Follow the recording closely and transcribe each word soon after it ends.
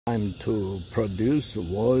Time to produce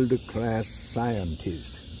world-class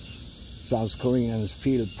scientists. South Koreans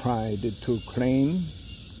feel pride to claim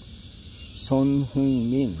Son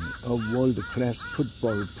Heung-min, a world-class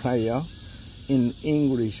football player in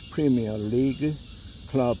English Premier League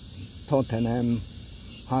club Tottenham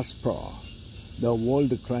Hotspur. The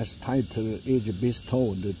world-class title is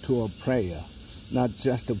bestowed to a player, not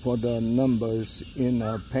just for the numbers in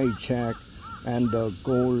a paycheck and a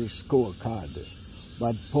goal scorecard,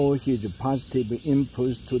 but for his positive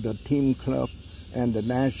input to the team, club, and the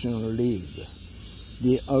national league.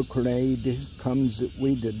 The accolade comes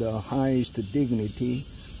with the highest dignity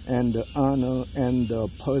and honor, and the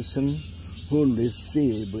person who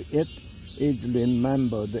receives it is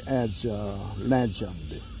remembered as a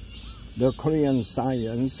legend. The Korean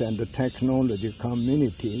science and technology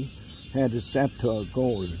community had set a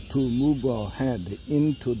goal to move ahead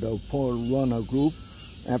into the forerunner group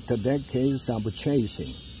after decades of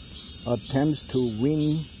chasing. Attempts to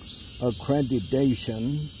win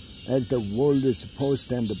accreditation as the world's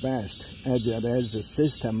first and best, as well as a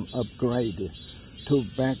system upgrade to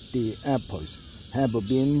back the apples, have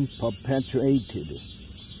been perpetuated.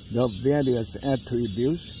 The various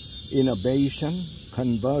attributes, innovation,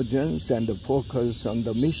 convergence, and focus on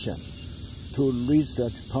the mission to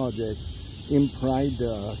research project imply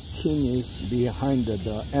the keenness behind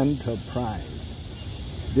the enterprise.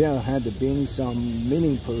 There had been some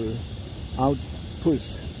meaningful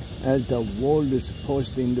outputs as the world's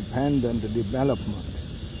post-independent development,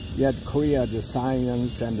 yet Korea's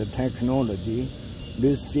science and technology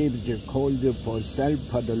receives a call for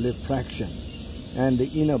self-reflection and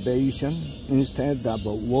innovation instead of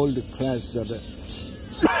a world-class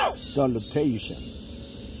salutation.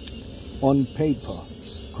 On paper,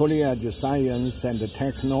 Korea's science and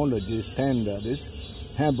technology standards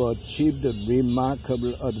have achieved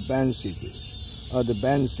remarkable advances.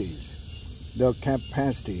 The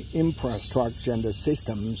capacity, infrastructure, and the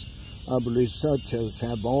systems of researchers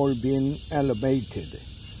have all been elevated.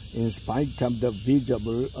 In spite of the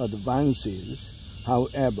visible advances,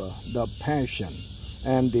 however, the passion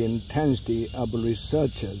and the intensity of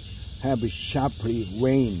researchers have sharply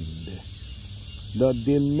waned. The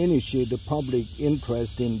diminished public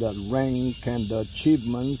interest in the rank and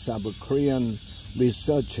achievements of Korean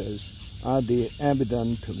researchers are the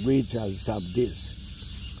evident results of this.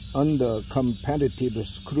 Under competitive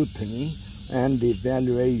scrutiny and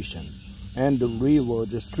evaluation, and reward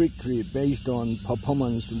strictly based on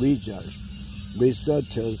performance results,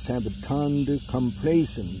 researchers have turned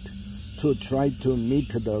complacent to try to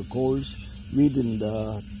meet the goals within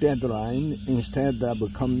the deadline instead of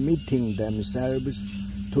committing themselves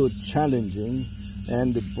to challenging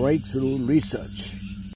and breakthrough research.